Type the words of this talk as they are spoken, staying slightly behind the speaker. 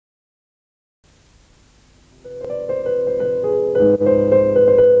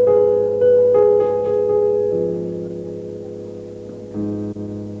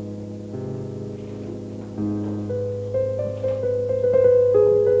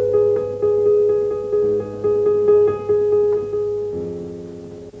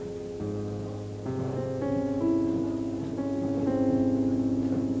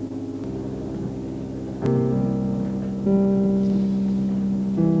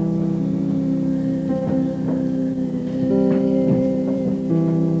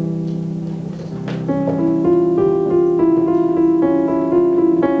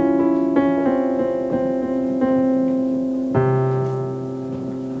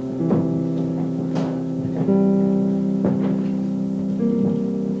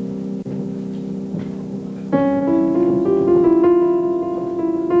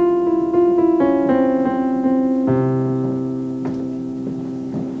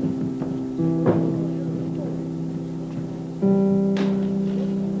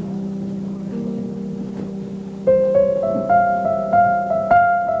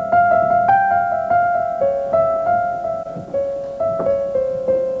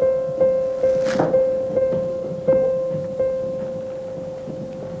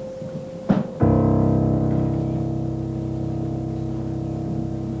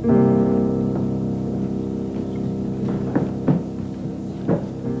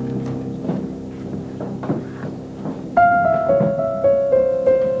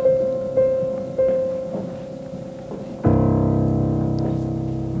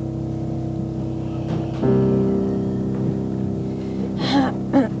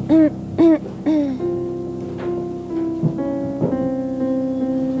Sha,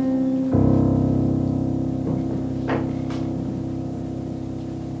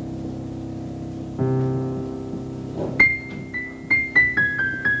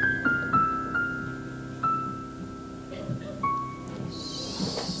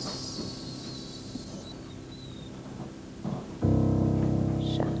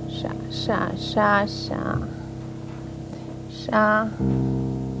 sha, sha, sha,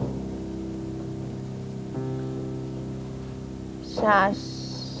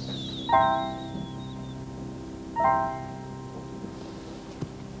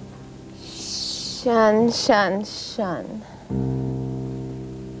 shan, shan, shan.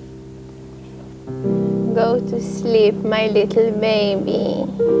 Go to sleep, my little baby.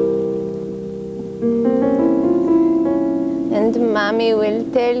 And mommy will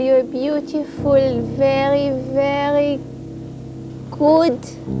tell you a beautiful, very, very good,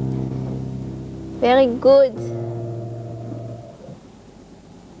 very good,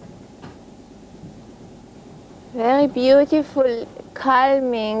 very beautiful,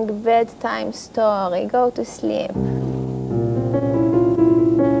 calming bedtime story. Go to sleep.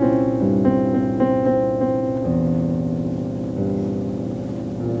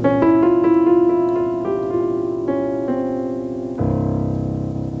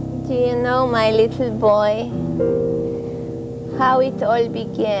 My little boy, how it all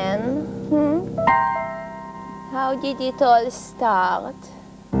began? How did it all start?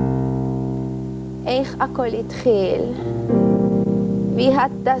 איך הכל התחיל? Wie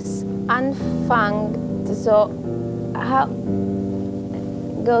hat das angefangen? So, how?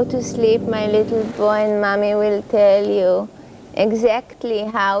 Go to sleep, my little boy, and mommy will tell you exactly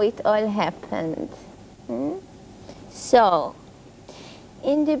how it all happened. So,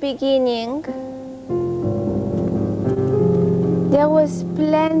 in the beginning, there was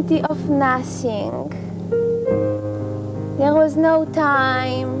plenty of nothing. There was no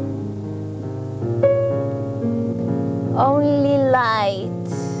time, only light.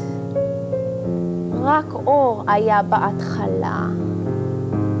 רק אור היה בהתחלה.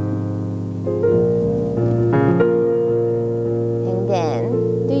 And then,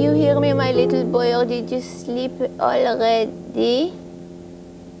 do you hear me, my little boy, or did you sleep already?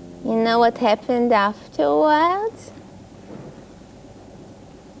 You know what happened afterwards?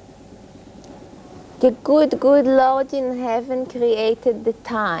 The good, good Lord in heaven created the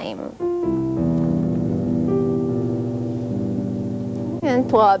time. And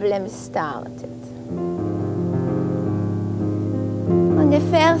problems started. On the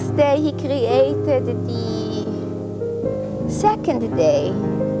first day, he created the second day.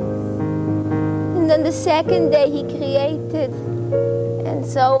 And on the second day, he created and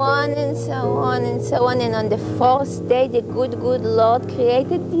so on and so on and so on. And on the fourth day, the good, good Lord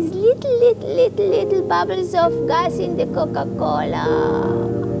created these little bubbles of gas in the Coca-Cola.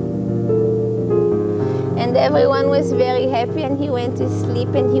 And everyone was very happy, and he went to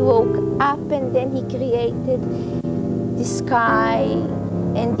sleep, and he woke up, and then he created the sky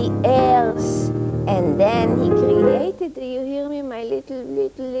and the earth, and then he created, do you hear me, my little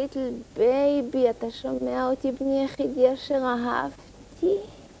baby, אתה שומע אותי בני יחידי אשר אהבתי?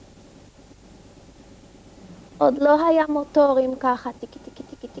 עוד לא היה מוטורים ככה, טיקי טיקי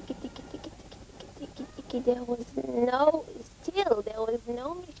טיקי טיקי טיקי טיקי טיקי טיקי טיקי, there was no, still there was no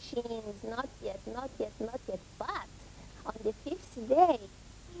machines, not yet, but on the fifth day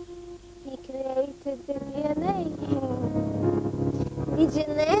he created the DNA, the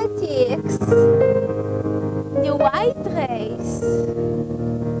genetics, the white race,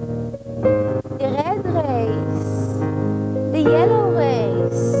 the red race, the yellow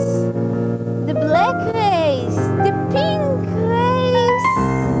race, the black race, the pink race.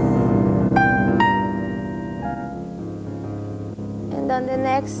 And on the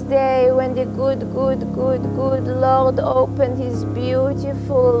next day, when the good Lord opened his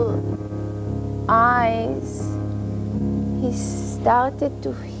beautiful eyes, he started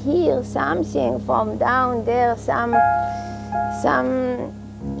to hear something from down there, some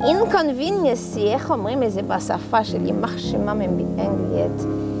inconvenience, איך אומרים את זה בשפה של יימח שמם באנגלית,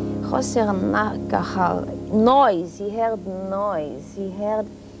 חוסר ככה, noise, he heard noise,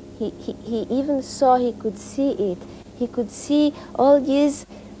 he even saw, he could see it, he could see all these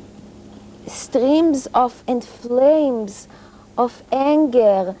streams of and flames of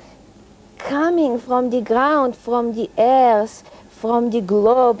anger coming from the ground, from the earth, from the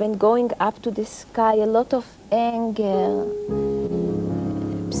globe and going up to the sky, a lot of anger,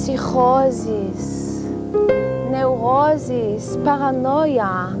 psychosis, neurosis,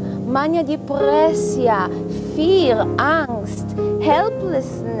 paranoia, mania depressia, fear, angst,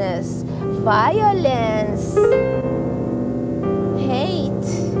 helplessness, violence, hate,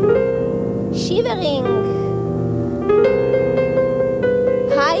 shivering,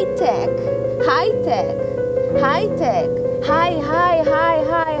 high-tech, high-tech, high-tech, high-tech,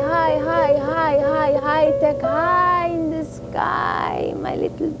 high in the sky, my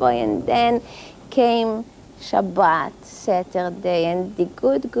little boy. And then came Shabbat, Saturday, and the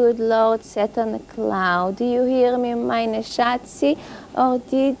good Lord sat on a cloud. Do you hear me, my Neshatzi? Or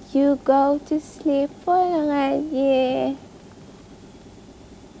did you go to sleep already?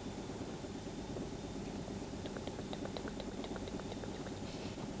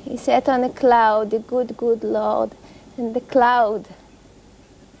 He sat on a cloud, the good Lord, and the cloud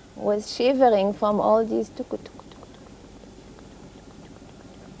was shivering from all these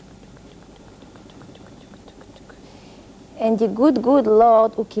and the good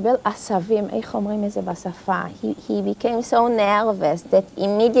Lord, הוא קיבל עשבים, איך אומרים את זה בשפה? He became so nervous that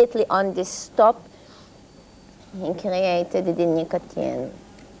immediately on the stop, he created the nicotine.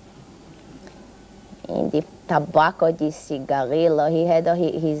 In the tobacco, the cigarillo, he had,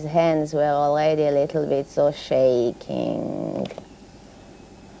 his hands were already a little bit so shaking.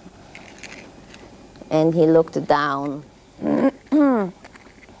 And he looked down.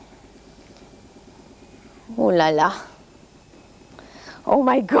 Ooh la la. Oh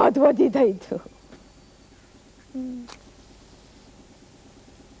my God, what did I do?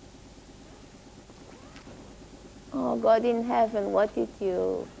 Oh God in heaven, what did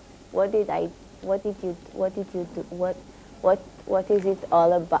you do? What is it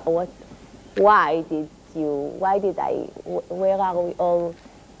all about? Why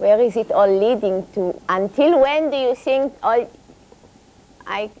where is it all leading to? Until when do you think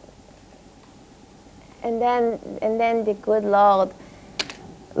and then the good Lord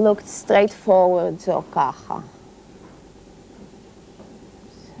looked straight forward, so kacha.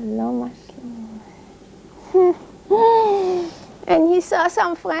 Shalom Hashem. And he saw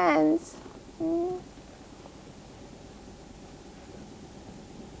some friends.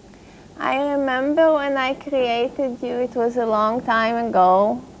 I remember when I created you, it was a long time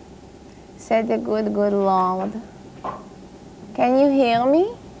ago, said the good Lord. Can you hear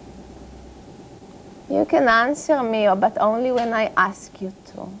me? You can answer me, but only when I ask you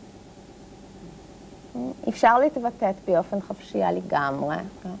to. אפשר להתבטאת באופן חופשי לגמרי,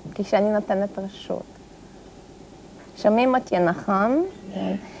 כשאני נותנת רשות. שומעים אותי, נכון?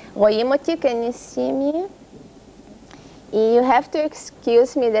 רואים אותי? Can you see me? You have to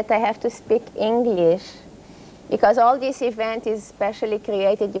excuse me that I have to speak English, because all this event is specially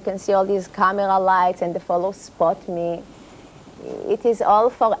created. You can see all these camera lights and the fellow spot me. It is all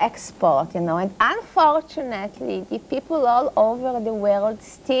for export, you know, and unfortunately, the people all over the world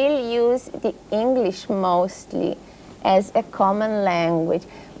still use the English mostly as a common language.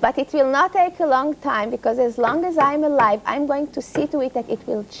 But it will not take a long time, because as long as I'm alive, I'm going to see to it that it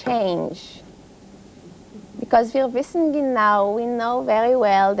will change. Because wir wissen genau, we know very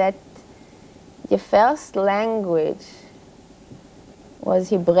well that the first language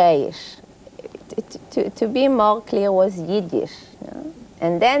was Hebrewish. To be more clear, was Yiddish. You know?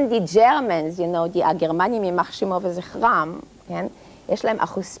 And then the Germans, you know, the הגרמנים יימח שמו וזכרם, כן? יש להם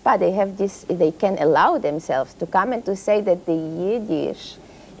החוספה, they have this, they can allow themselves to come and to say that the Yiddish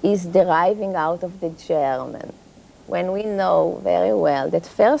is deriving out of the German, when we know very well that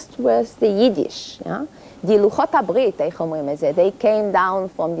first was the Yiddish. Yeah? The לוחות הברית, איך אומרים את זה? They came down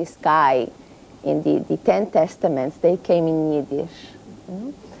from the sky in the 10 Testaments, they came in Yiddish.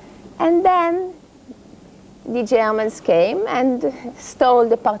 And then the Germans came and stole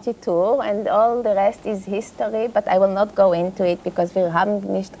the partitur, and all the rest is history, but I will not go into it, because wir haben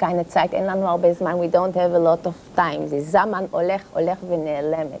nicht keine Zeit, אין לנו הרבה זמן, we don't have a lot of time. זה זמן הולך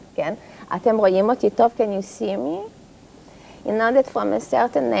ונעלמת, כן? אתם רואים אותי טוב? Can you see me? You know that from a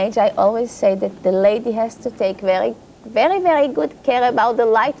certain age, I always say that the lady has to take very good care about the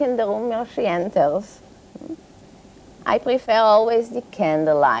light in the room where she enters. I prefer always the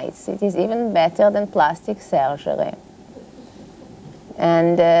candle lights. It is even better than plastic surgery.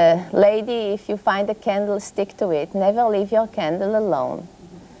 And lady, if you find a candle, stick to it. Never leave your candle alone.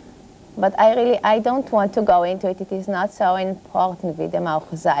 But I don't want to go into it. It is not so important with the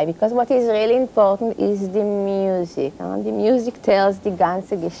Mauchzai, because what is really important is the music. The music tells the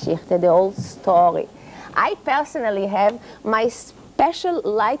ganze Geschichte, the whole story. I personally have my special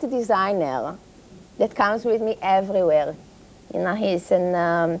light designer that comes with me everywhere. You know, he's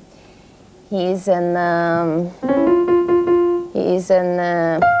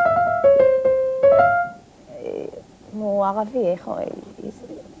הוא ערבי,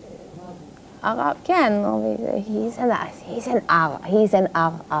 Arab, כן, he's an Arab. He's an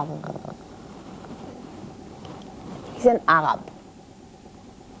Arab. An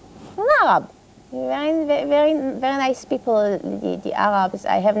Arab. Very nice people, the Arabs.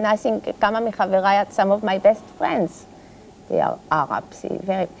 I have nothing, כמה מחבריי, some of my best friends, they are Arabs.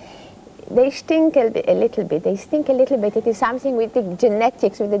 They stink a little bit. They stink a little bit. It is something with the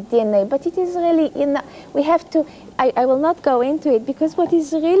genetics, with the DNA, but it is really, we have to, I will not go into it, because what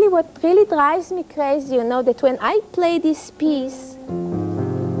really drives me crazy, that when I play this piece,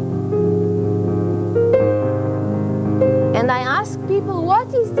 and I ask people, what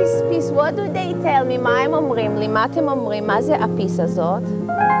is this piece? What do they tell me? מה הם אומרים לי? מה אתם אומרים? מה זה הפיס הזאת?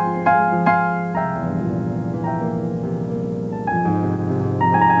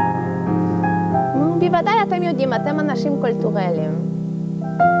 בוודאי אתם יודעים, אתם אנשים קולטורליים.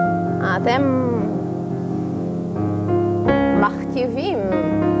 אתם מכתיבים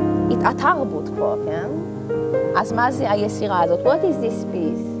את התרבות פה, כן? אז מה זה היצירה הזאת? What is this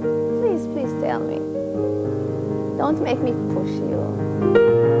piece? Please tell me. Don't make me push you.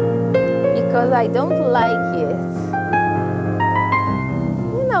 Because I don't like it.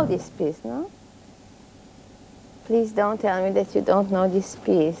 You know this piece, no? Please don't tell me that you don't know this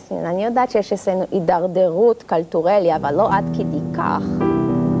piece. אני יודעת שיש אצלנו הידרדרות קלטורלי, אבל לא עד כדי כך.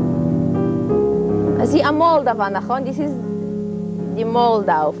 אז היא המולדובה, נכון? This is the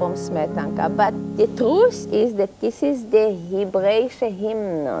Moldau from Smetanka. But the truth is that this is the Hebrewish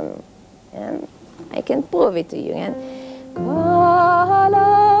hymnon. And I can prove it to you. And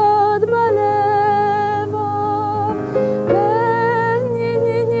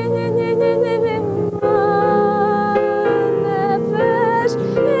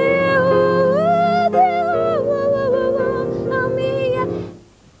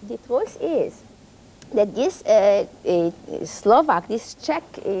the truth is that this Slovak, this Czech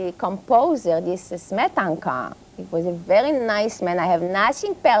composer, this Smetanka, he was a very nice man. I have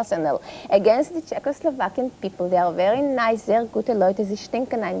nothing personal against the Czechoslovakian people. They are very nice, sehr gute Leute. Sie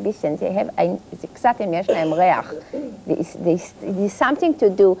stinken ein bisschen. Sie have קצת הם יש להם ריח. It is something to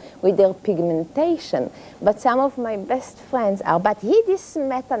do with their pigmentation. But some of my best friends are. But this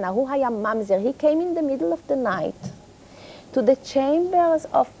Smetana, הוא היה ממזר, he came in the middle of the night to the chambers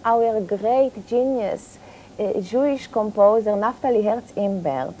of our great genius, Jewish composer, Naftali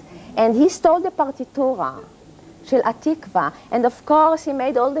Herz-Imbert, and he stole the partitura של התקווה, and of course he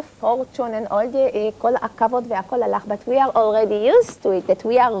made all the fortune and all the, כל הכבוד והכל הלך, but we are already used to it, that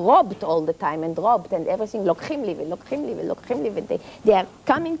we are robbed all the time and robbed and everything, לוקחים לי ולוקחים לי ולוקחים לי, they are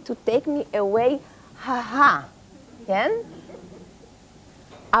coming to take me away, כן?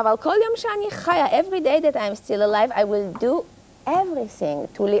 אבל כל יום שאני חיה, every day that I'm still alive, I will do everything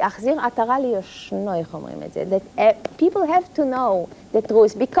to להחזיר עטרה ליושנו, איך אומרים את זה, that people have to know the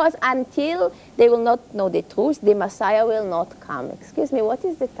truth, because until they will not know the truth, the Messiah will not come. Excuse me, what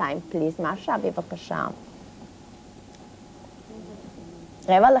is the time, please? מאשה, בבקשה.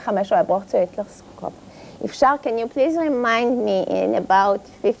 4:45, ich brauche zuerst das Kopf. אפשר, can you please remind me in about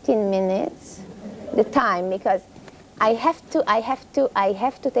 15 minutes the time, because I have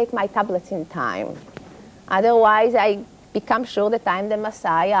to take my tablets in time. Otherwise, I become sure that I'm the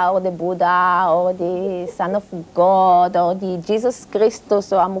Messiah or the Buddha or the Son of God or the Jesus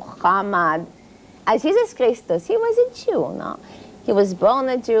Christus or Muhammad. As Jesus Christus, he was a Jew, no? He was born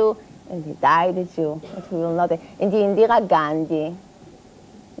a Jew and he died a Jew. But we will not. And the Indira Gandhi.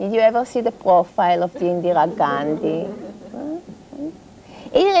 Did you ever see the profile of the Indira Gandhi?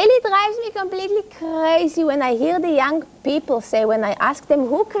 It really drives me completely crazy when I hear the young people say, when I ask them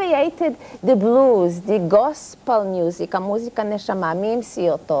who created the blues, the gospel music, המוזיקה נשמה, מי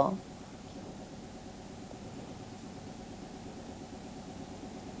המציא אותו?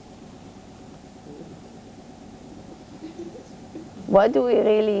 What do we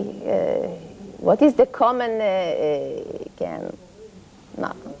really, what is the common,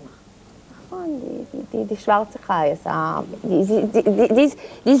 no. Die schwarze Chais,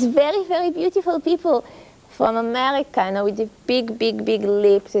 these very, very beautiful people from America, you know, with the big, big, big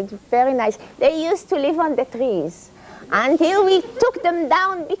lips, it's very nice. They used to live on the trees until we took them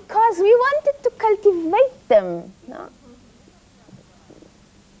down because we wanted to cultivate them. No?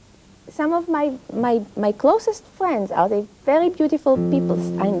 Some of my closest friends are the very beautiful people.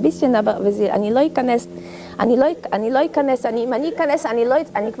 ein bisschen, aber אני לא אכנס,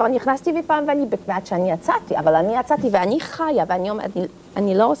 אני כבר נכנסתי בפעם ועד שאני יצאתי, אבל אני יצאתי ואני חיה,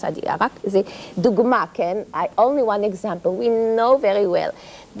 ואני לא עושה, רק זה דוגמה, כן? Only one example. We know very well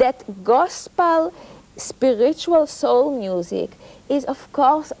that gospel spiritual soul music is of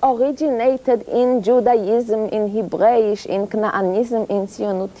course originated in Judaism, in Hebrewish, in Knaanism, in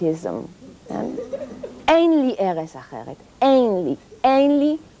Zionutism. אין לי ארץ אחרת. אין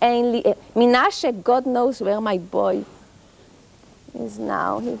לי. מנשה, God knows where my boy is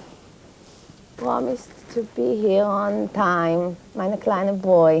now. He promised to be here on time. Meine kleine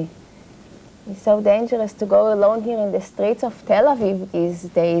boy. It's so dangerous to go alone here in the streets of Tel Aviv these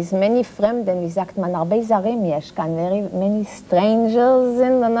days. Many Fremden, wie sagt man, הרבה זרים יש כאן. Very many strangers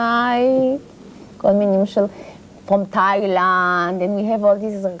in the night. כל מינים של, from Thailand, and we have all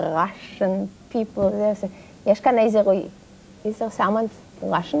these Russian people. יש כאן איזה, is there someone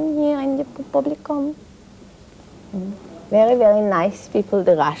Russian here in the publicum? Very, very nice people,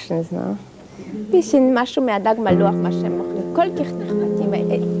 the Russians, no? בשביל משהו מהדג מלוח, מה שהם אוכלים, כל כך נחמדים.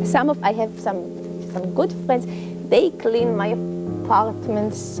 I have some good friends, they clean my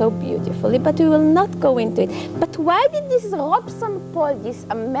apartment so beautifully, but we will not go into it. But why did this Robson Paul, this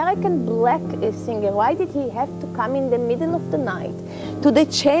American black singer, why did he have to come in the middle of the night to the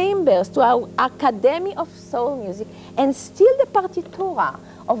chambers, to our Academy of Soul Music, and steal the partitura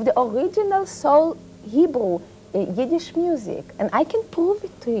of the original soul Hebrew Yiddish music? And I can prove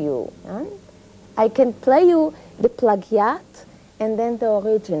it to you. Huh? I can play you the plagiat and then the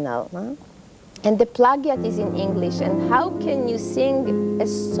original. Huh? And the plagiat is in English. And how can you sing a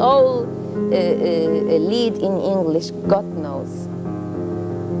soul lead in English? God knows.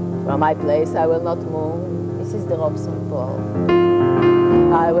 From my place I will not move. This is the Robson Paul.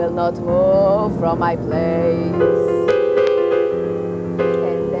 I will not move from my place.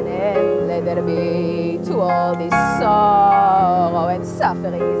 And then let there be to all this sorrow and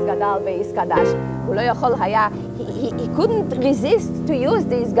suffering is gadal ve'yiskadash. הוא לא יכול היה, he couldn't resist to use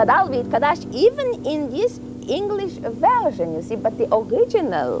this gadal ve'yiskadash even in this English version, you see, but the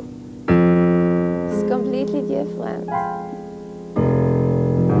original is completely different.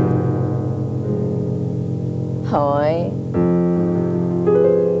 Hoi.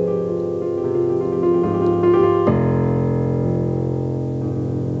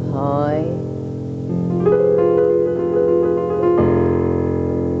 Hoi.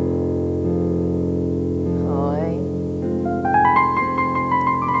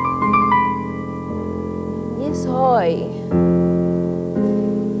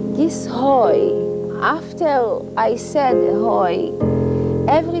 This hoy, after I said hoy,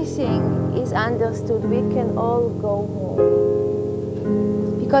 everything is understood. We can all go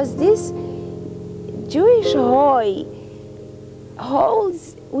home. Because this Jewish hoy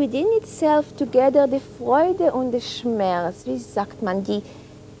holds within itself together the Freude und der Schmerz. Wie sagt man, die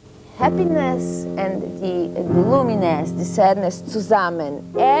happiness and the gloominess, the sadness zusammen.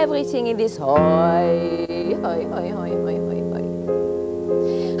 Everything in this hoy, hoy, hoy, hoy, hoy, hoy, hoy.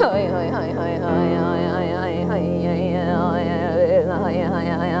 Hoy, hoy, hoy, hoy, hoy, hoy, hoy, hoy.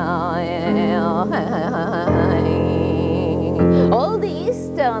 All the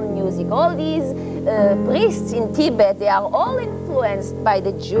Eastern music, all these priests in Tibet, they are all influenced by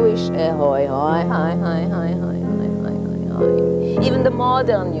the Jewish hoy, hoy, hoy, hoy, hoy, hoy, hoy, hoy, hoy. Even the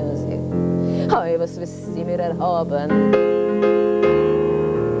modern music. Hoy, was wirst du mir erhaben?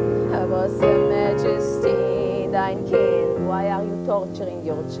 Was Majesty, dein Kind, why are you torturing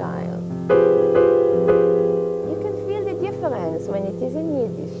your child? You can feel the difference when it is in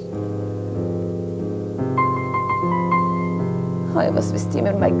Yiddish. Hoy, was wirst du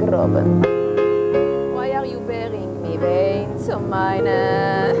mir bei Groben? Why are you burying me? Wein zu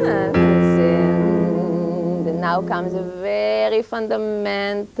meinen Sinn. And now comes a very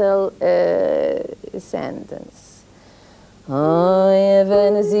fundamental sentence. Hoy,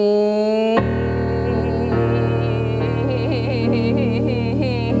 wenn sie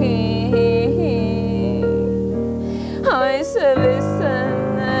hoy se wissen,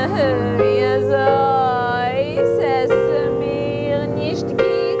 wie es euch mir nicht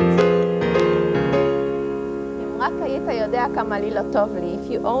geht. אם רק היית יודע כמה לי לא טוב לי, if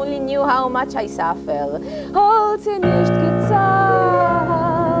you only knew how much I suffer, holds sie nicht gezahlt,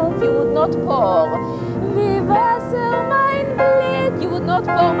 you would not pour. Wie Wasser mein Blut, you would not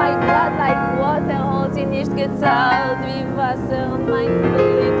pour my blood like water, holds sie nicht gezahlt. Wie Wasser mein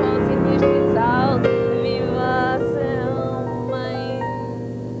Blut, holds sie nicht gezahlt. Wie Wasser mein...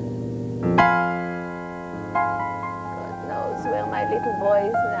 God knows where my little boy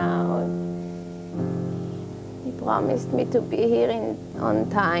is now. He promised me to be here on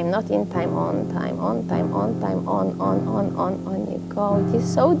time, not in time, on time, on time, on time, on you go. It is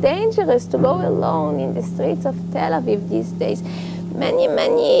so dangerous to go alone in the streets of Tel Aviv these days. Many,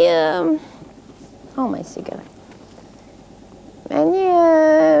 oh, my cigarette. Many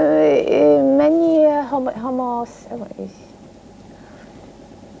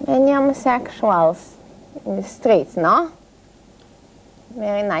homosexuals in the streets, no?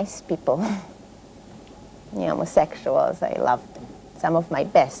 very nice people. The homosexuals, I love them. Some of my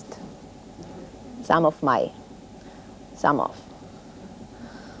best. Some.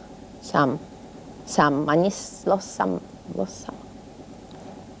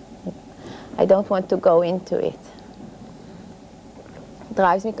 I don't want to go into it.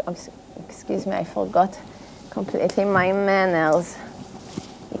 Drives me, excuse me, I forgot completely my manners.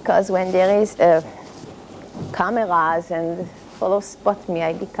 Because when there is cameras and follow spot me,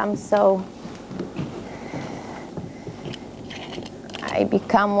 I become so, I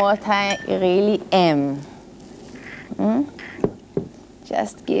become what I really am.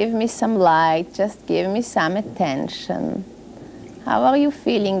 Just give me some light, just give me some attention. How are you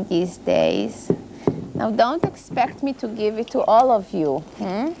feeling these days? Now don't expect me to give it to all of you.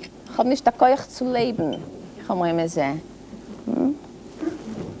 Ich habe nicht den Koich zu leben. Ich habe mir gesagt.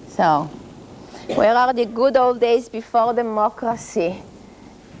 So, where are the good old days before democracy?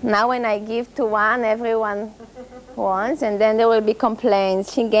 Now when I give to one, everyone wants, and then there will be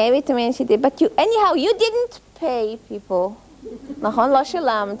complaints. She gave it to me and she did, but you, anyhow, you didn't pay people. נכון? לא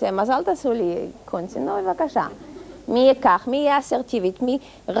שילמתם, אז אל תעשו לי קונצי, נו, בבקשה. מי ייקח, מי יהיה אסרטיבית, מי,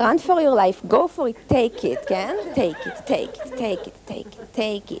 run for your life, go for it, take it, כן? take it, take it, take it, take it,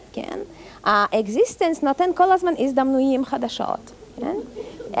 take it, כן? ה-existence נותן כל הזמן הזדמנויים חדשות, כן?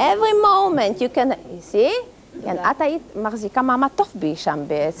 every moment you can, you see? כן, את היית מחזיקה מעמד טוב בי שם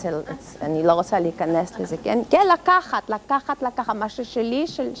בעצם, אני לא רוצה להיכנס לזה, כן? כן, לקחת, מה ששלי,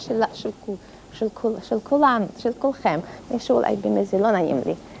 של כולנו, של כולכם. מישהו אולי במזה לא נעים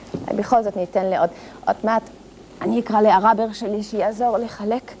לי. בכל זאת ניתן לי עוד מעט, אני אקרא לערבר שלי שיעזור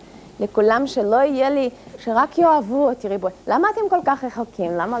לחלק לכולם, שלא יהיה לי, שרק יאהבו אותי ריבוי. למה אתם כל כך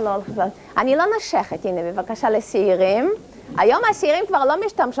רחוקים? למה לא הולכים? אני לא נשכת, הנה בבקשה לצעירים. היום הצעירים כבר לא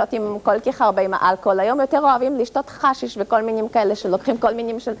משתמשות עם כל כך הרבה עם האלכוהול, היום יותר אוהבים לשתות חשיש וכל מינים כאלה שלוקחים כל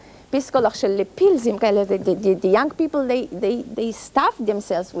מינים של פיסקולוך, של פילזים כאלה. The young people, they stuff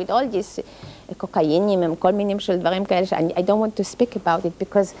themselves with all this קוקאינים, עם כל מינים של דברים כאלה I don't want to speak about it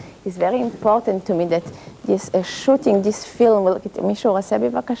because it's very important to me that this shooting, this film, מישהו עושה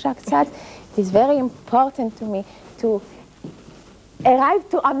בבקשה קצת, it is very important to me to arrive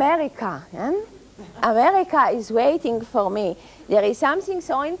to America, כן? America is waiting for me. There is something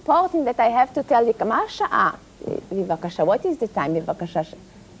so important that I have to tell you. מה השעה? בבקשה, what is the time? בבקשה.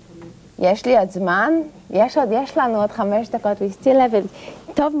 יש לי עוד זמן? יש לנו עוד 5 דקות. We still have it.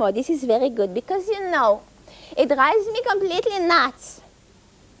 טוב מאוד, this is very good because you know, it drives me completely nuts.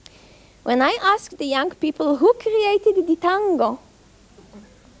 When I ask the young people who created the tango,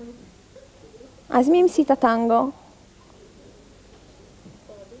 אז מי המציא את הטנגו?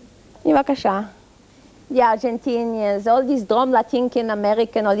 בבקשה. The Argentinians, all these Drum Latinkin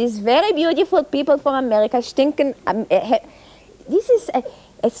American, all these very beautiful people from America, stinken, this is,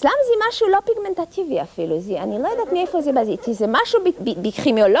 אצלם זה משהו לא פיגמנטטיבי אפילו, אני לא יודעת מאיפה זה בזה, זה משהו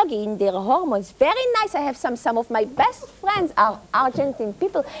בכימיולוגי, in their hormones, very nice, I have some of my best friends are Argentine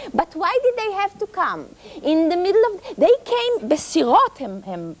people, but why did they have to come? In the middle of, they came בסירות,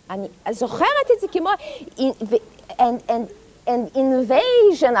 אני זוכרת את זה כמו, and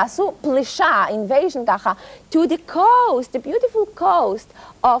invasion, עשו פלישה, invasion ככה, to the coast, the beautiful coast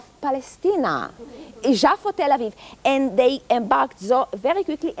of Palestine, Jaffa, Tel Aviv, and they embarked very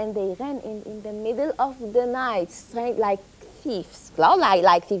quickly and they ran in the middle of the night, straight like thieves,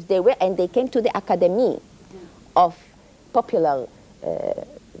 like thieves they were, and they came to the Academy of Popular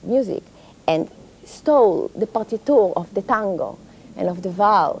Music and stole the partiture of the tango and of the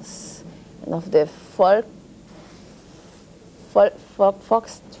valse and of the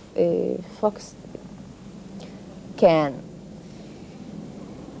fox, כן.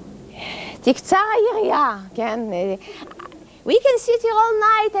 תקצר היריעה, כן. We can sit here all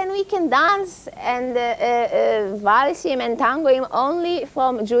night and we can dance and valsim and tangoim only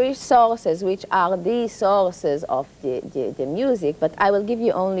from Jewish sources, which are the sources of the music, but I will give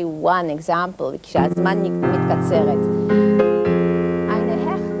you only one example, כשהזמן מתקצרת.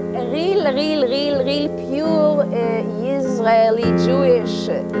 real pure Israeli Jewish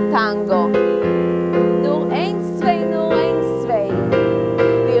tango. Nur eins, zwei,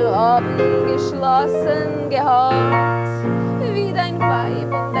 wir haben geschlossen gehört, wie dein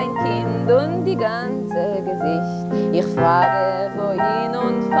Weib und dein Kind und die ganze Gesicht. Ich frage, wohin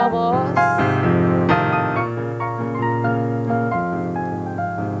und vor was?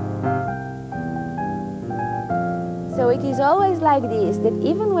 So it is always like this, that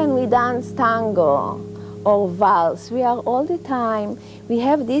even when we dance tango, or valse. We are all the time, we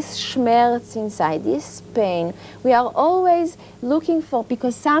have this schmerz inside, this pain. We are always looking for,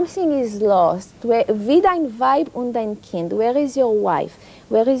 because something is lost. Wie dein Weib und dein Kind? Where is your wife?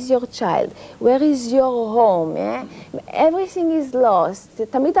 Where is your child? Where is your home? Everything is lost.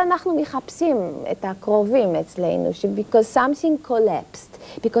 תמיד אנחנו מחפשים את הקרובים אצלנו, because something collapsed,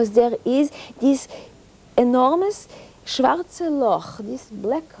 because there is this enormous schwarze Loch, this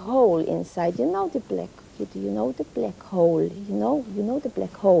black hole inside. You know the black hole. You know the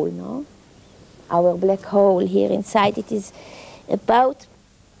black hole, no? Our black hole here inside, it is about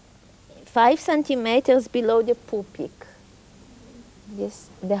 5 centimeters below the pupic. This,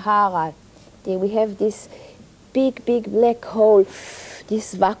 the hara. We have this big black hole,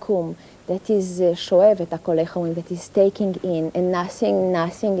 this vacuum that is shoev et hakol, that is taking in, and nothing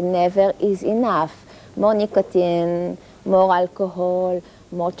never is enough. More nicotine, more alcohol,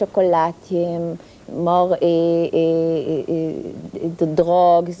 more chocolatim, more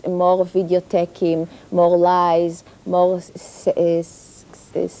drugs, more videotechim, more lies, more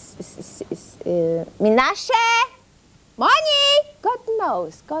Menashe! Money! God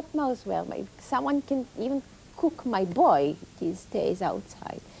knows where. Someone can even cook my boy these days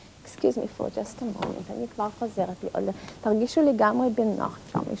outside. Excuse me for just a moment, אני כבר חוזרת לי עוד, תרגישו לגמרי בנוח,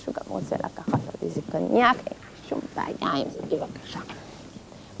 עכשיו מישהו גם רוצה לקחת עוד איזה קוניאק, אין שום בעיה עם זה, בבקשה.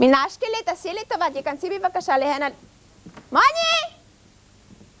 מנשקלי, תעשי לי טובה, תיכנסי בבקשה להנה. מוני!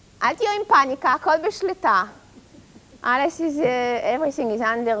 אל תהיו עם פאניקה, הכל בשליטה. Everything is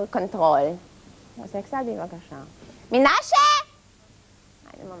under control. עושה קצת בבקשה. מנשה!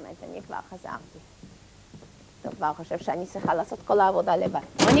 הנה מומנט, אני כבר חזרתי. טוב, כבר חושב שאני צריכה לעשות כל העבודה לבד.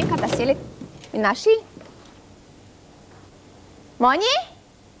 מוניקה, תעשי לי... מנשי? מוני?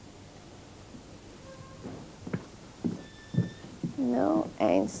 נו,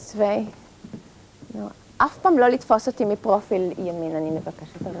 אין צווי. נו, אף פעם לא לתפוס אותי מפרופיל ימין, אני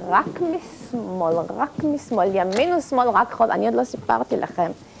מבקשת. רק משמאל, ימין ושמאל, רק חוד. אני עוד לא סיפרתי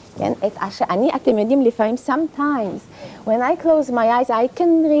לכם. כן, אתם יודעים, לפעמים, sometimes, when I close my eyes, I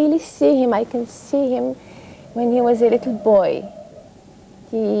can really see him. I can see him when he was a little boy.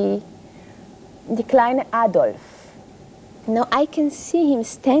 The kleine Adolf. Now, I can see him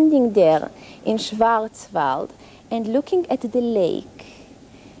standing there in Schwarzwald and looking at the lake.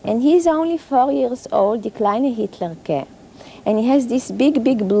 And he's only 4 years old, the kleine Hitlerke. And he has this big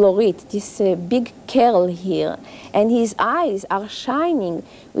blorit, this big curl here. And his eyes are shining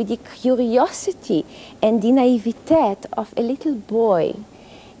with the curiosity and the naivete of a little boy.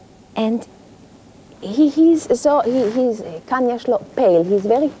 And he's pale, he's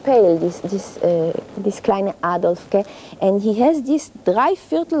very pale, this kleine Adolfke. And he has these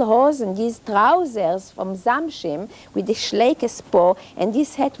Dreiviertelhosen, these trousers from Zamshim with the Schleikespo and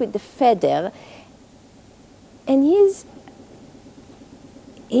this hat with the feather. And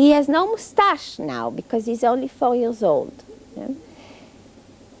he has no mustache now because he's only 4 years old. Yeah?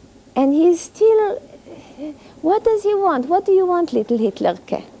 And he's still, what does he want? What do you want, little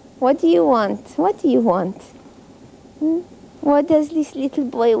Hitlerke? What do you want? What do you want? What does this little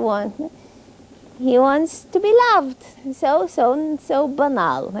boy want? He wants to be loved. So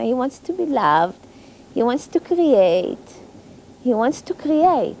banal. He wants to be loved. He wants to create. He wants to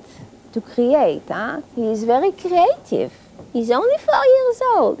create. To create, huh? He is very creative. He's only 4 years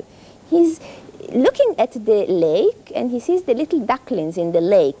old. He's looking at the lake and he sees the little ducklings in the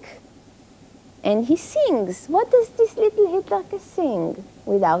lake. And he sings. What does this little Hitlerke sing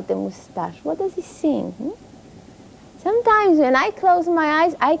without the mustache? What does he sing? Sometimes when I close my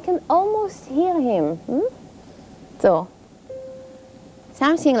eyes, I can almost hear him. So,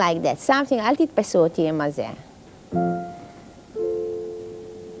 something like that. Something, אל תתפסו אותי עם הזה.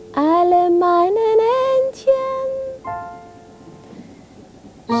 Alle meinen Entchen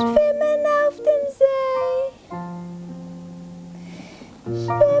schwimmen auf dem See,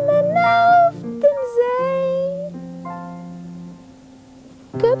 schwimmen auf dem See,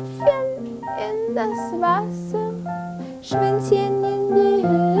 Köpfchen in das Wasser, Schwänzchen in die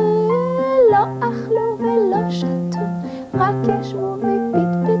Höhe, lo achlo velo shatu, רק ישבו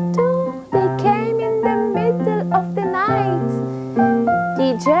ופטפטו. They came in the middle of the night, the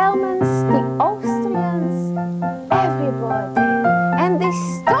Germans, the Austrians, everybody. And they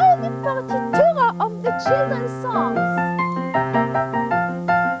stole the partitura of the children's songs.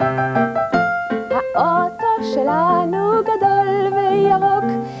 האוטו שלנו גדול וירוק,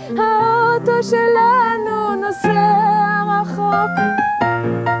 האוטו שלנו נוסע רחוק.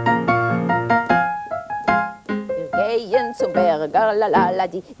 Wir gehen zum ברג,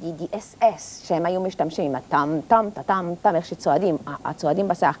 די אס, שהם היו משתמשים עם הטם, טם, טם, טם, איך שצועדים, הצועדים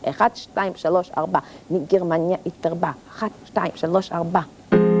בסך, 1, 2, 3, 4, מגרמניה התרבה, 1, 2, 3, 4.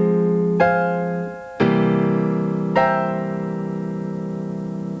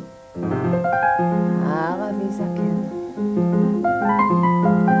 הערבי זקן.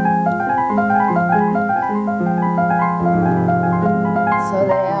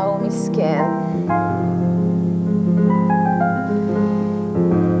 צולע ומסכן.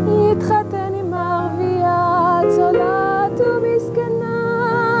 התחתן עם ערבייה, צולעת ומסכנה,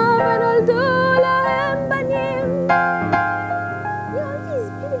 ונולדו להם בנים. All these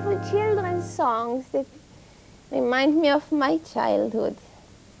beautiful children's songs that remind me of my childhood.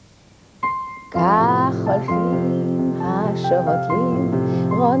 כך הולכים השוטרים,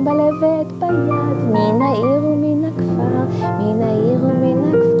 רון בלבט ביד, מן העיר ומן הכפר, מן העיר ומן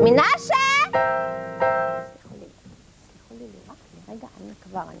הכפר. מנשה! סליחו לי רק לרגע, אני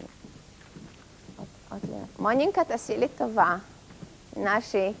כבר, מונינקה, תעשי לי טובה.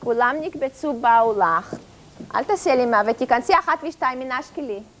 מנשי, כולם נקבצו באו לך. אל תעשי לי מוות, תיכנסי 1 ו2 מנשקי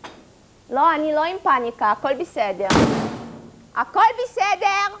לי. לא, אני לא עם פאניקה, הכל בסדר. הכל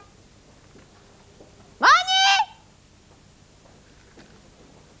בסדר! מוני!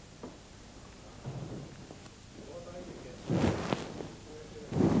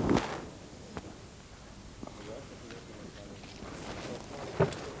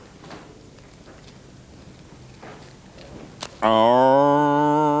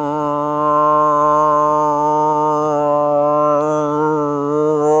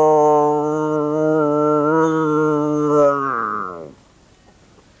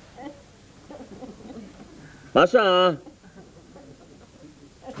 מה שעה?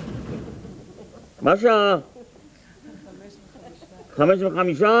 מה שעה? 5:05?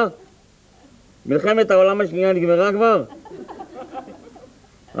 מלחמת העולם השנייה נגמרה כבר?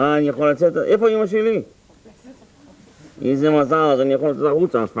 אני יכול לצאת... איפה אמא שלי? איזה מזל, אז אני יכול לצאת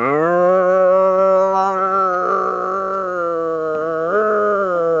החוצה.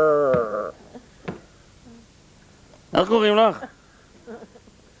 איך קוראים לך?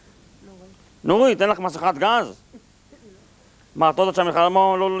 נורית, תן לך מסכת גז? מה, את יודעת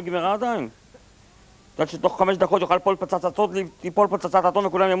שהמלחמה לא נגמרה עדיין? את יודעת שתוך 5 דקות יוכל ליפול פצצת אטום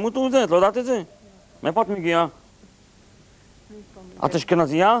וכולם ימותו מזה? את לא יודעת את זה? מאיפה את מגיעה? את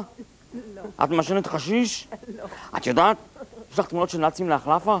אשכנזייה? לא. את מעשנת חשיש? לא. את יודעת? יש לך תמונות של נאצים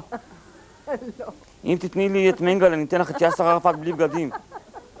להחלפה? לא. אם תתני לי את מנגל, אני אתן לך את יאסר ערפאת בלי בגדים.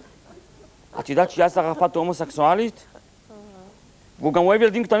 את יודעת שיאסר ערפאת הוא הומוסקסואלית? והוא גם אוהב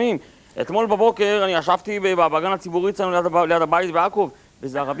ילדים קטנים. אתמול בבוקר אני ישבתי בגן הציבורי אצלנו ליד הבית בעכוב,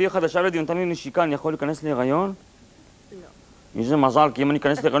 ואיזה ערבי אחד ישב לידי ונתן לי נשיקה, אני יכול להיכנס להיריון? לא. איזה מזל, כי אם אני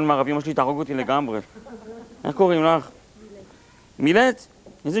אכנס להיריון עם הערבים, אמא שלי תהרוג אותי לגמרי. איך קוראים לך? מילט?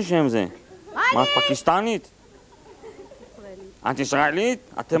 איזה שם זה? מה, את פקיסטנית? ישראלית. את ישראלית?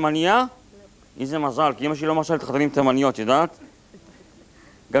 את תימניה? איזה מזל, כי אמא שלי לא מרשה להתחתן עם תימניות, יודעת?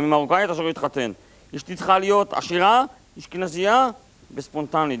 גם עם מרוקאית אסור להתחתן. אשתי צריכה להיות עשירה, אשכנזייה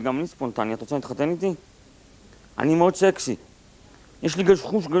וספונטנית. גם אני ספונטני. את רוצה להתחתן איתי? אני מאוד סקסי. יש לי גם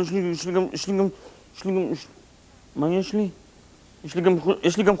חוש, מה יש לי?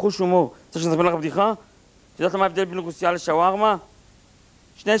 יש לי גם חוש הומור. רוצה שנספר לך בדיחה? את יודעת מה ההבדל בין רוסיה לשווארמה?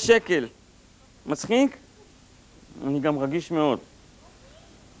 2 שקל. מצחיק? אני גם רגיש מאוד.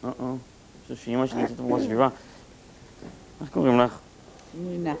 אני חושב שאמא שלי נמצאת פה בסביבה. איך קוראים לך?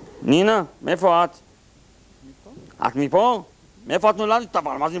 נינה. נינה? מאיפה את? מפה. את מפה? מאיפה את נולדת?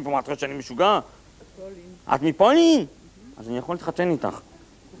 אבל מה זה מפה? מה את חושבת שאני משוגע? פולין. את מפולין? אז אני יכול להתחתן איתך.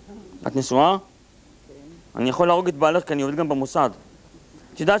 את נשואה? כן. אני יכול להרוג את בעלך כי אני עובד גם במוסד.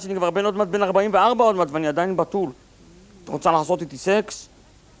 את יודעת שאני כבר עוד מעט בן 44 עוד מעט ואני עדיין בתול. את רוצה לעשות איתי סקס?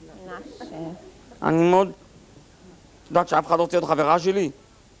 אני מאוד... את יודעת שאף אחד לא רוצה להיות חברה שלי?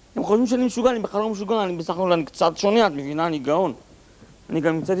 הם חושבים שאני משוגע, אני בכלל לא משוגע, אני בסך הכל אני קצת שונה, את מבינה? אני גאון. אני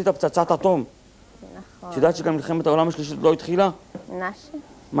גם נמצאתי את הפצצת אטום. נכון. את יודעת שגם מלחמת העולם השלישית לא התחילה? נשה.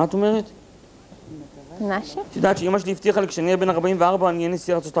 מה את אומרת? נשה. את יודעת שאמא שלי הבטיחה לי כשאני אהיה בן 44 אני אהיה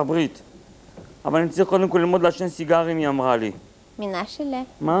נשיא ארצות הברית. אבל אני צריך קודם כל ללמוד לעשן סיגרים, היא אמרה לי. מנשה ל...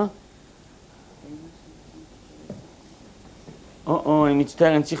 מה? אני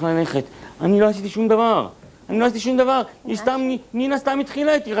מצטער, אני צריך ללכת. אני לא עשיתי שום דבר. נינה סתם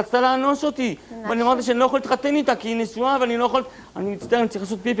התחילה איתי, רצתה לאנוס אותי. ואני אמרתי שאני לא יכול להתחתן איתה כי היא נשואה ואני לא יכול... אני מצטער, אני צריך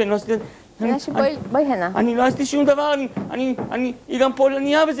לעשות פיפי, אני לא עשיתי... בואי הנה. אני לא עשיתי שום דבר, היא גם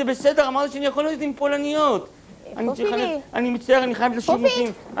פולניה וזה בסדר, אמרתי שאני יכול להיות עם פולניות. אני מצטער, אני חייב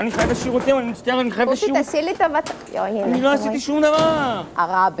לשירותים. אני מצטער, אני חייב לשירותים. תעשי לי טובת... אני לא עשיתי שום דבר.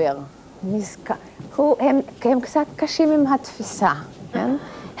 הראבר. נזכר. הם קצת קשים עם התפיסה, כן?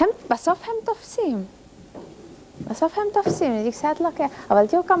 בסוף הם תופסים. בסוף הם תופסים, זה קצת לקח. אבל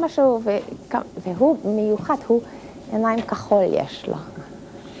תראו כמה שהוא, והוא מיוחד, הוא עיניים כחול יש לו.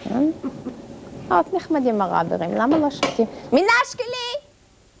 כן? מאוד נחמדים הרברים, למה לא שותים? מנשקלי!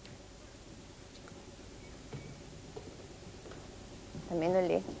 תאמינו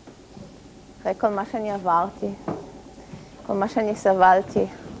לי, אחרי כל מה שאני עברתי, כל מה שאני סבלתי,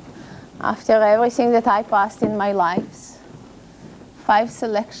 after everything that I passed in my lives, 5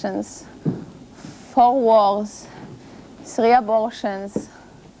 selections, 4 wars, 3 abortions,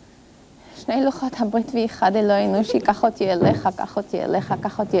 2 לוחות הברית ואחד אלוהינו, שיקח אותי אליך, קח אותי אליך,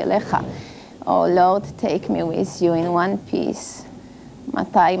 קח אותי אליך. Oh Lord, take me with you in one piece.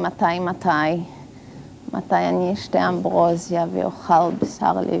 מתי, מתי, מתי? מתי אני אשתה אמברוזיה ואוכל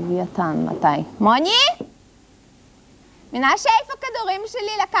בשר לוויתן? מתי? מוני? מנשה, איפה הכדורים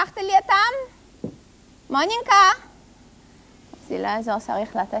שלי? לקחת לי אותם? מונינקה? זה לא יעזור,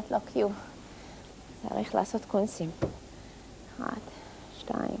 צריך לתת לו קיו. צריך לעשות קונסים. 1,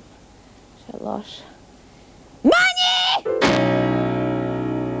 2, 3. מוני!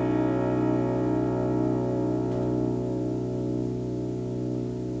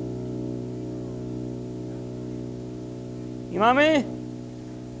 אמאמי?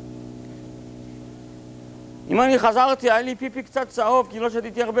 אמא, אני חזרתי, היה לי פיפי קצת צהוב, כי לא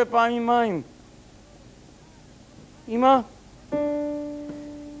שתיתי הרבה פעמים מים. אמא?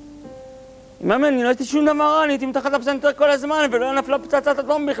 אמאמי, אני לא הייתי שום דבר רע, אני הייתי מתחת לפסנתר כל הזמן, ולא נפלה פצצת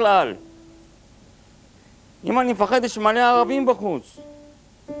אטום בכלל. אמא, אני מפחד, יש מלא ערבים בחוץ.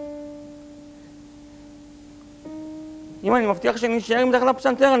 אמא, אני מבטיח שאני אשאר מתחת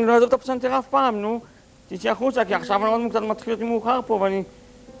לפסנתר, אני לא אעזוב את הפסנתר אף פעם, נו. תצאי החוצה, כי עכשיו אני עוד קצת מתחיל להיות מאוחר פה, ואני...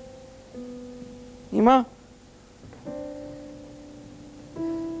 אמא?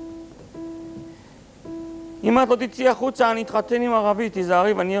 אמא, את לא תצאי החוצה, אני אתחתן עם ערבי,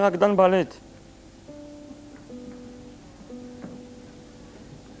 תיזהרי, ואני אהיה רקדן בלט.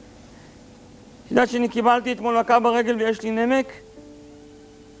 את יודעת שאני קיבלתי אתמול מכה ברגל ויש לי נמק?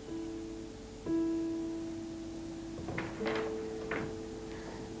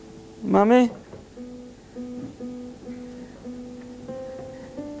 מאמי?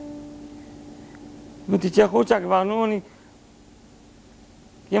 ותצאי החוצה כבר, נו, אני...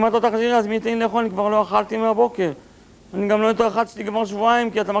 כי אם את לא תחזירי, אז מי ייתן לאכול, אני כבר לא אכלתי מהבוקר. אני גם לא יותר רחצתי כבר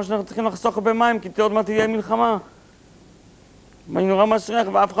שבועיים, כי את אמרת שאנחנו צריכים לחסוך הרבה מים, כי עוד מעט תהיה מלחמה. ואני נורא מסריח,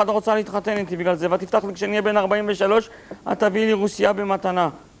 ואף אחד לא רוצה להתחתן איתי בגלל זה. ותפתח לי כשאני אהיה בן 43, את תביאי לי רוסיה במתנה.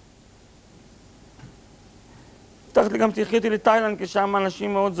 הבטחת לי גם תלכי אותי לתאילנד, כי שם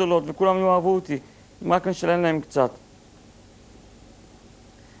אנשים מאוד זולות, וכולם יאהבו אותי. אם רק נשלם להם קצת.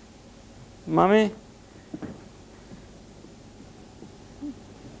 מאמי?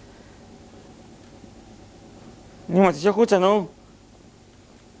 אמא, תצא החוצה, נו.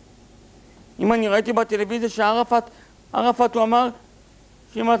 אמא, אני ראיתי בטלוויזיה שערפאת הוא אמר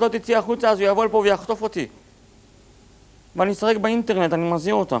שאם את לא תצאי החוצה אז הוא יבוא לפה ויחטוף אותי. ואני אשחק באינטרנט, אני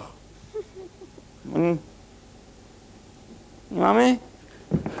מזהיר אותך. מאמי?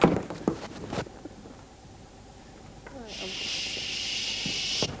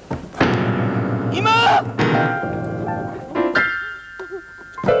 אמא!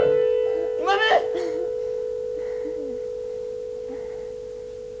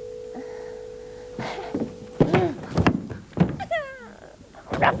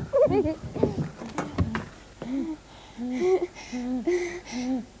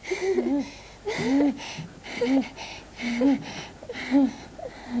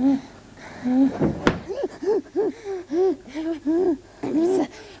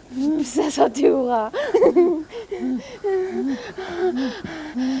 פצצת תאורה.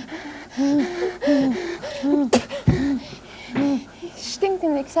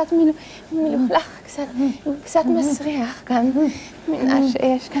 שטינקטן, קצת מלוכלך, קצת מסריח כאן. מנשה,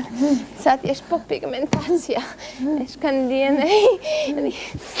 יש כאן, קצת, יש פה פיגמנטציה. יש כאן DNA.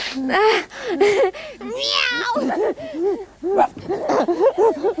 מיאו!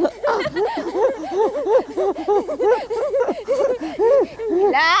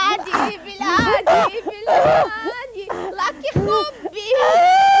 בלעדי, בלעדי, בלעדי, לקי חובי.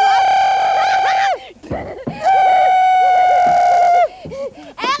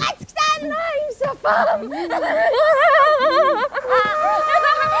 ארץ קטנה עם שפם.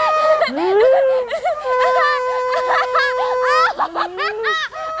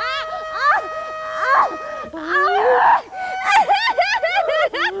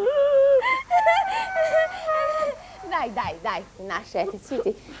 די, מנשה, תצאי,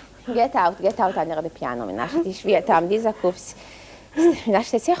 get out, אני ארד לפיאנו, מנשה, תשבי, תעמדי זקוף,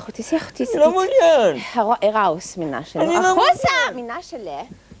 מנשה, תצא החוצה, תצא החוצה. אני לא מעוניין. ראוס, מנשה. אני לא מעוניין. החוצה! מנשה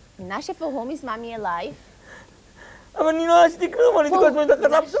מנשה, for whom is mommy alive? אבל אני לא עשיתי כלום, אני תקוע עצמי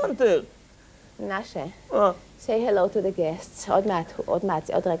תחת לפסנתר. מנשה, מה? say hello to the guests. עוד מעט,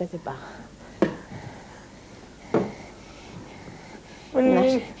 עוד רגע זה בא.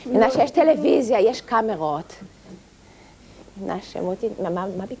 מנשה, יש טלוויזיה, יש קאמרות. מנשה, מוטי, מה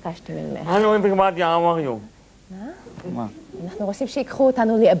ביקשתי ממך? הלו, everybody, how are you? מה? אנחנו רוצים שיקחו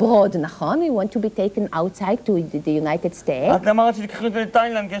אותנו לאברוד, נכון? We want to be taken outside to the United States. את אמרת שתקחו אותי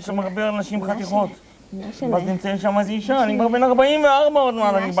לתאילנד, כי יש שם הרבה אנשים חתיכות. מנשה, ואז נמצאים שם איזה אישה, אני כבר בן 44 עוד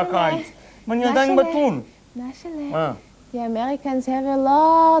מעט, אני בקיץ. ואני עדיין בתול. מנשה, מה? the Americans have a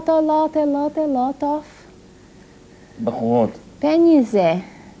lot of בחורות. פניזה.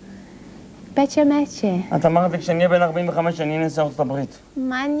 פצ'ה מצ'ה. את אמרת לי כשאני אהיה בן 45 אני אנסה ארצות הברית.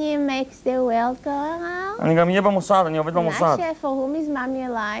 Money makes the world go around. אני גם אהיה במוסד, אני עובד במוסד. מנשה, for whom is mommy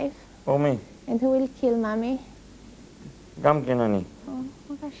alive? For me. And who will kill mommy? גם כן אני.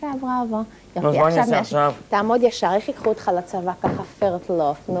 בבקשה, בראבו. נו, אז מה אני אעשה עכשיו? תעמוד ישר, איך יקחו אותך לצבא ככה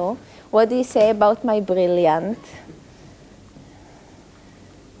פרטלוף, נו? What do you say about my brilliant?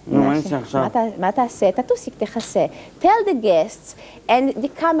 נו, מה אני אעשה עכשיו? מה תעשה? תטוסיק, תכסה. Tell the guests and the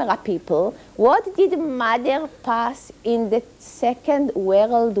camera people, what did mother pass in the Second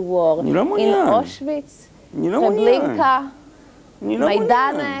World War? אני לא מעוניין. In Auschwitz, אני לא מעוניין. טרבלינקה, אני לא מעוניין.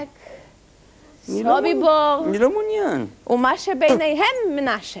 מיידנק, סוביבור, אני לא מעוניין. ומה שביניהם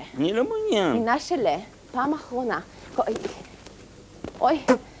מנשה. אני לא מעוניין. מנשה פעם אחרונה. אוי,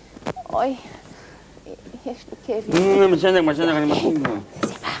 יש לי כאבים. בסדר, אני מתחיל.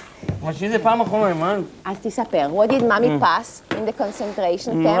 אבל שזה פעם אחרונה, מה? אז תספר, what did mommy pass in the concentration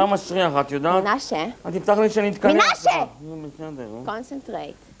נורא camp? משריח, את יודעת? מנשה. את תפתח לי שאני אתקנח. מנשה! בסדר.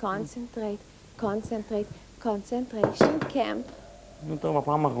 concentration camp. נו טוב,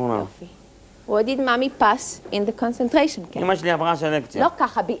 הפעם האחרונה. יופי. what did mommy pass in the concentration camp? אמא שלי עברה סלקציה. לא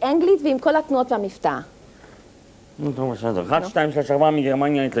ככה, באנגלית ועם כל התנועות והמבטא. נו טוב, בסדר. 1, 2, 3, 4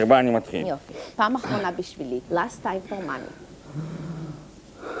 מגרמניה התרבה, אני מתחיל. יופי. פעם אחרונה בשבילי. last time for mommy.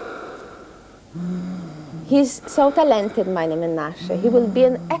 He's so talented, my name is Menashe. He will be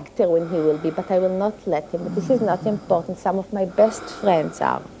an actor when he will be, but I will not let him. But this is not important. Some of my best friends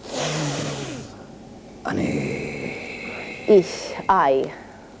are.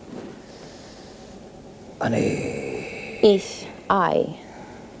 I.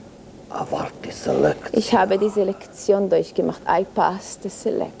 עברתי סלקציה. Ich habe diese Lektion durchgemacht. I passed the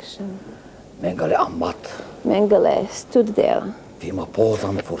selection. מנגלה עמד. Mengele stood there ועם הפוזה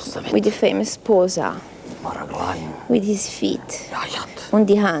המפורסמת. with the famous posa, עם הרגליים. with his feet והיד. und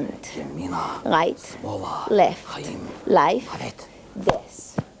die Hand. ימינה. Right, שמאלה. left, חיים. life, מוות.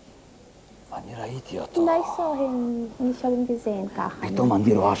 death. ואני ראיתי אותו. Und I saw him, und ich habe ihn gesehen, ככה. פתאום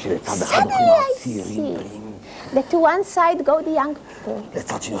אני רואה שלצד אחד הולכים הצעירים בריאים. That to one side go the young people,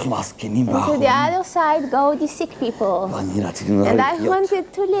 לצד שני הולכים הזקנים and to the והחולים. other side go the sick people. ואני רציתי And I לחיות.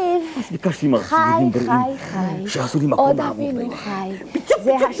 wanted to live. ביקשתי חי, מהצעירים בריאים. חי, חי. שעשו לי מקום עוד לעמוד אבינו ביניהם. חי.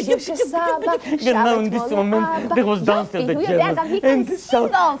 זה השיר שסבא שר Genau in אתמול diesem Moment, לאבא. there was dancing יופי, the הוא יודע German. גם he And can the sing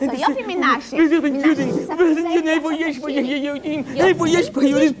shout. also. יופי מנשה. איפה יש פה יהודים? איפה יש פה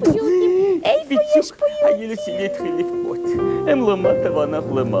יהודים? איפה יש פה יהודים? הילד שלי התחיל לבכות. הם למטה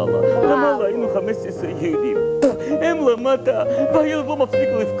ואנחנו למעלה. למעלה היינו 15 יהודים. הם למטה, והילד לא מפסיק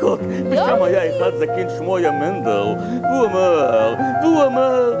לבכות. ושם היה אחד זקן שמו היה מנדל, והוא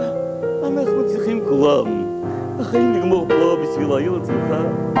אמר, אנחנו צריכים כולם. החיים נגמור פה בשביל הילד שלך.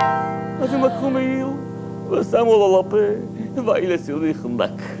 אז הם לקחו מעיל, ושמו לו לפה, והילד שלי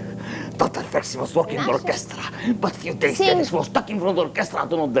חנק. Dr. Fexi was working in the orchestra, but few days later she was stuck in front of the orchestra, I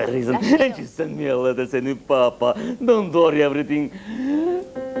don't know the reason. And she sent me a letter saying, Papa, don't worry everything.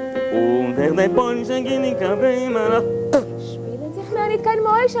 Und der Bonschen ging in Kabimana. Spielen sich mir nicht kein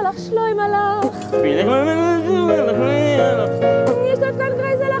Mäuschelach, Schleumalach. Bin ich mal Nicht auf kein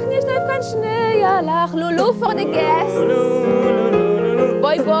Greiselach, nicht auf kein Schneealach. Lulu for the guests.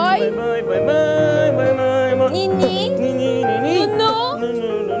 Boy, boy. Bye, bye, bye, bye, bye, bye. Nini. Nunu.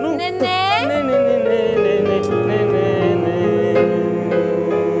 Nene.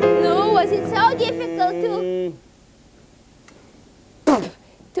 No, was it so difficult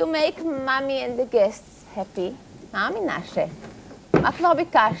to make mommy and the guests happy? Menashe. מה כבר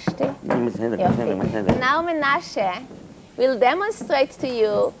ביקשתי? יופי. Now Menashe will demonstrate to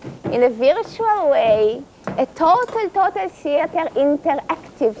you in a virtual way a total theater,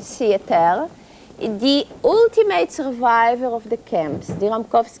 interactive theater, the ultimate survivor of the camps, the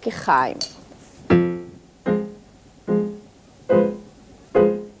Ramkovsky Chaim.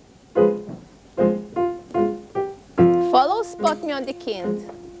 Follow, spot me on the kind.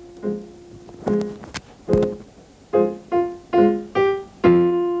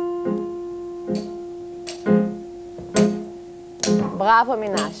 בראבו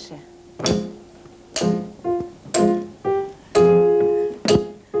מנשה.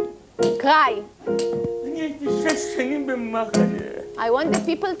 קריי. אני הייתי 6 שנים במחנה. I want the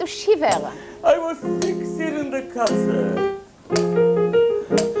people to shiver. I was sick here in the castle.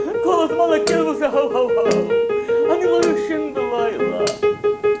 כל הזמן הכלב עושה האו האו האו. אני לא ישן בלילה.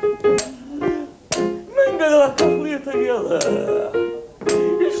 מנגל לקח לי את הילד.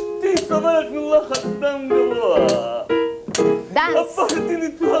 אשתי סובלת מלחץ דם גבוה. דאנס. עברתי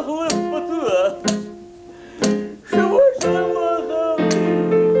ניתוח לב פתוח. שבוע שלם לא אכלתי.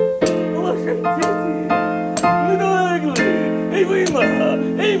 לא שתיתי. מדואג לי. איפה אמא?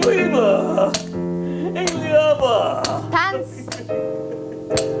 איפה אמא? אין לי אבא. טאנס.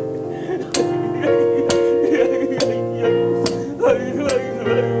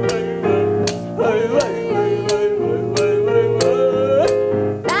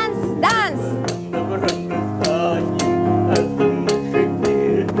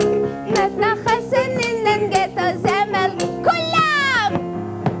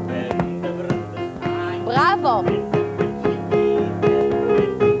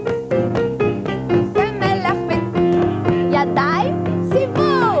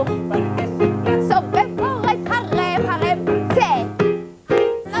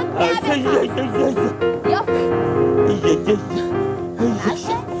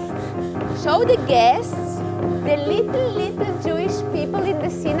 Show the guests the little Jewish people in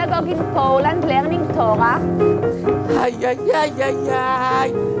the synagogue in Poland learning Torah. Ay, ay, ay, ay, ay.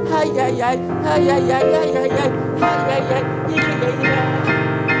 Ay, ay, ay, ay, ay, ay, ay, ay, ay.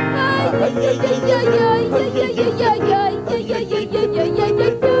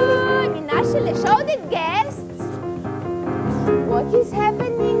 Menashe, show the guests what is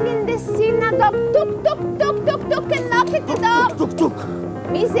happening in the synagogue. Tuk, tuk, tuk, tuk, tuk, and knock at the door. טוק, טוק.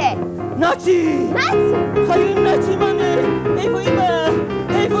 מי זה? נאצי! נאצי! חיילים נאצי, מאמה! איפה אמא?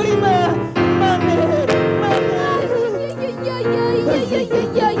 איפה אמא? מאמה! מאמה!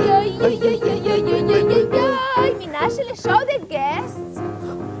 Menashe, show the guests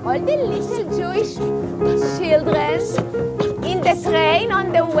all the little Jewish children in the train on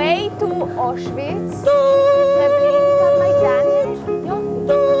the way to Auschwitz.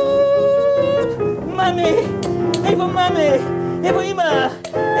 מאמה! איפה מאמה? איפה אמא?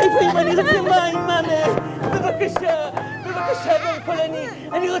 איפה אמא? אני רוצה מים, מאמה! בבקשה! בבקשה, בן פולני!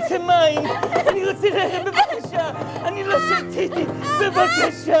 אני רוצה מים! אני רוצה לחם, בבקשה! אני לא שתיתי!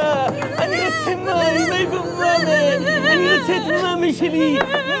 בבקשה! אני רוצה מים! איפה מאמה? אני רוצה את מאמה שלי!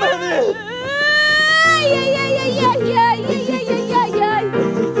 מאמה!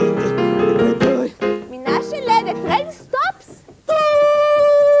 Menashe, the train stops.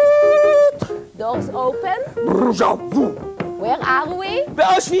 Doors open. Where are we?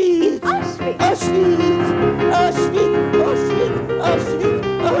 באושוויץ! Auschwitz. אושוויץ! אושוויץ! אושוויץ! אושוויץ!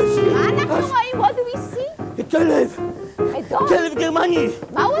 אושוויץ! מה אנחנו רואים? What do we see? כלב! A dog. כלב גרמני!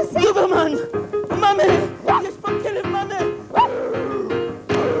 מה הוא עושה? דוברמן! מאמה! יש פה כלב, מאמה!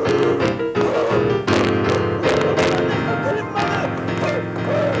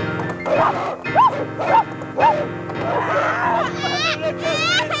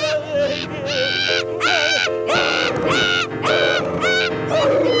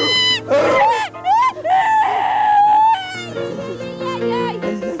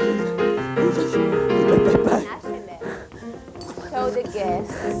 Show the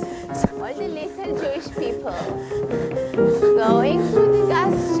guests, all the little Jewish people going to the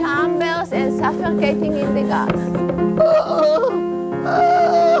gas chambers and suffocating in the gas.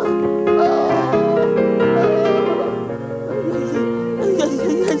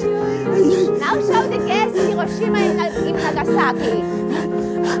 Now show the guests Hiroshima and Nagasaki.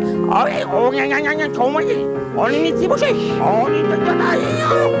 אני ניצי משה! אני יופי,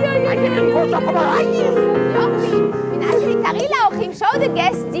 מנשי, תראי לאורחים, show the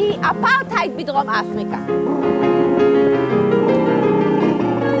guests the apartheid בדרום אפריקה.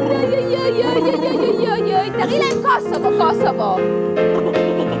 תראי להם קוסובו, קוסובו.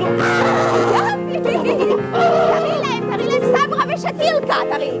 יופי, תראי להם סברה ושתילקה,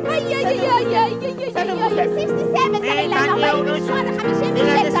 תראי. 67, תראי להם 48, 56,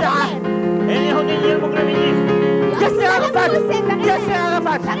 תראי להם. יאסר ערפאת! יאסר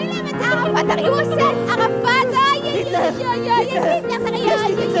ערפאת! תראי להם את ערפאת, תראי הוא עושה ערפאת,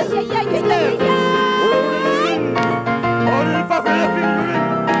 Hitler!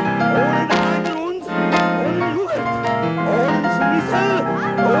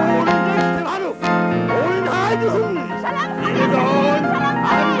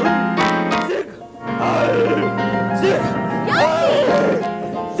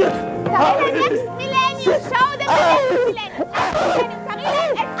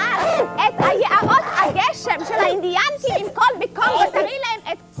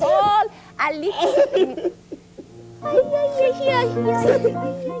 Ali.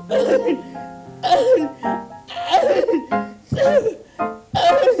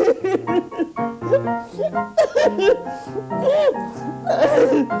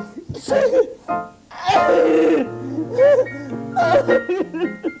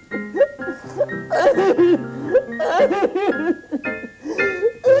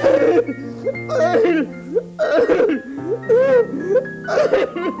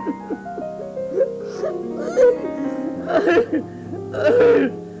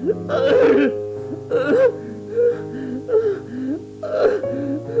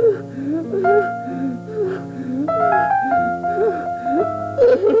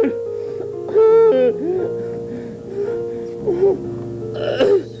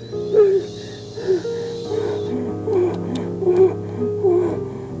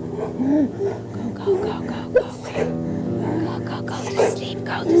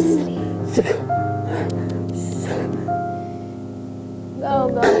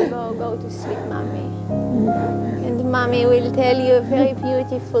 Go to sleep, mommy. And mommy will tell you a very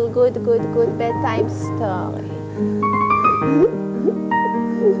beautiful, good bedtime story.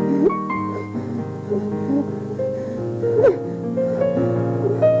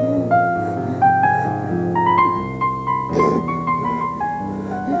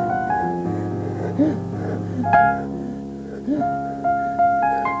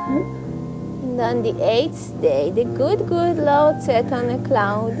 And on the 8th day, the good Lord sat on a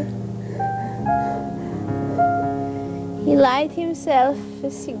cloud. He lighted himself a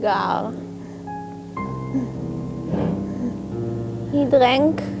cigar. He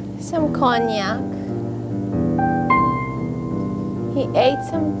drank some cognac. He ate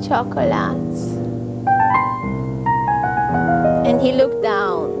some chocolates. And he looked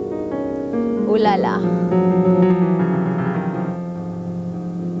down. Ooh la la.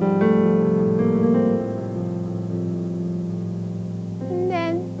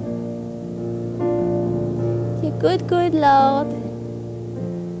 Good Lord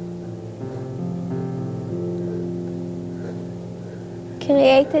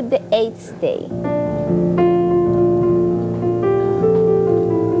created the 8th day.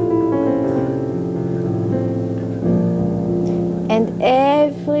 And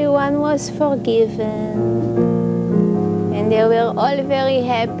everyone was forgiven. And they were all very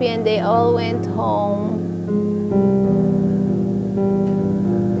happy and they all went home.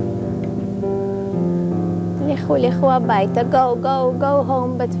 לכו הביתה, go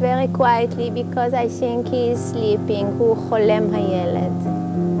home, but very quietly, because I think he is sleeping, הוא חולם הילד.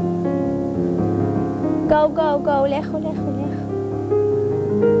 go, לכו.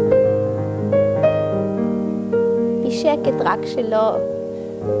 בשקט רק שלא.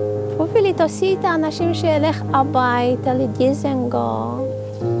 פרופילי, תוציא את האנשים שילך הביתה לדיזנגוף.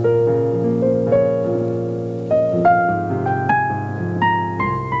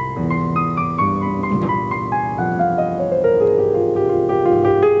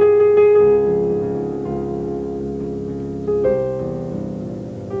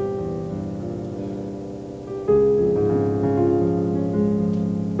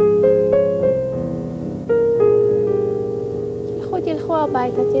 תלכו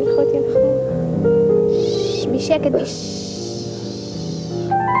הביתה, תלכו. בשקט,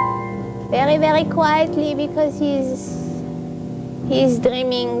 very quietly, because he is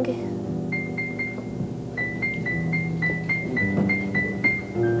dreaming.